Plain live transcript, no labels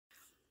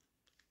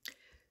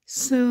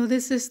So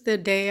this is the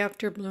day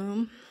after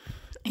bloom,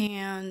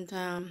 and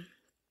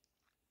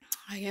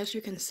I guess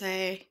you can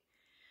say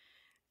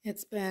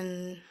it's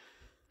been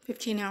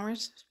 15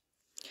 hours.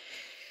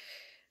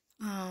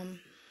 Um,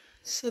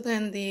 so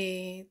then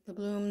the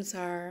blooms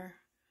are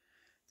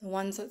the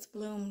ones that's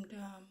bloomed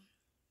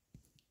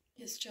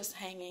is just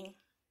hanging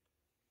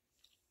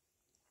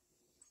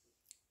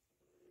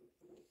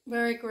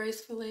very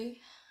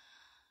gracefully.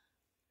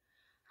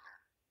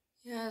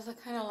 Yeah, it's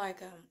kind of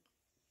like a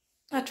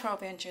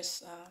 12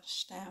 inches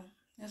stem.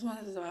 This one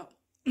is about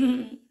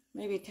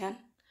maybe 10,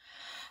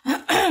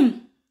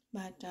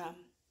 but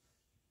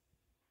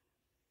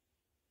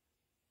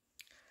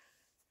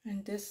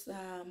and this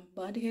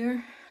bud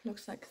here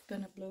looks like it's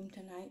gonna bloom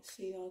tonight.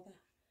 See all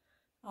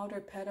the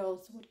outer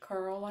petals would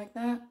curl like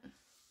that.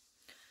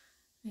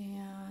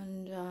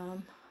 And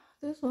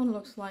this one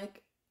looks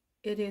like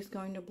it is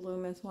going to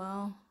bloom as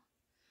well.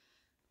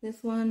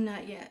 This one,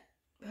 not yet,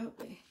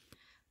 probably.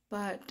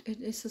 But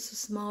it is just a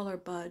smaller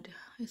bud.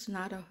 It's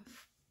not a,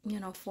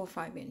 4 or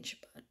 5 inch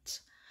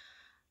buds.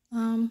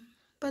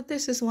 But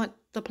this is what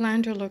the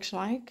planter looks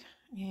like.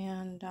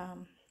 And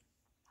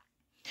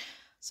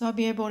so I'll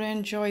be able to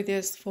enjoy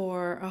this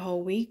for a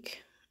whole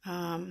week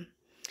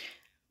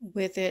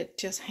with it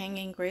just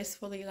hanging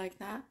gracefully like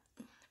that.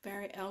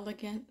 Very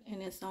elegant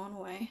in its own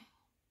way.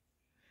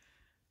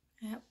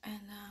 Yep,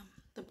 and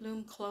the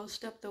bloom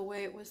closed up the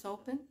way it was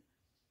open.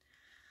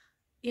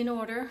 In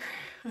order.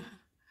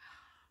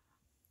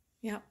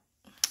 Yep.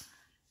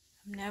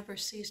 Never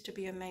cease to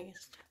be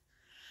amazed.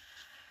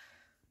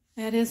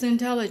 That is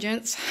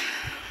intelligence.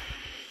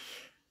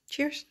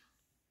 Cheers.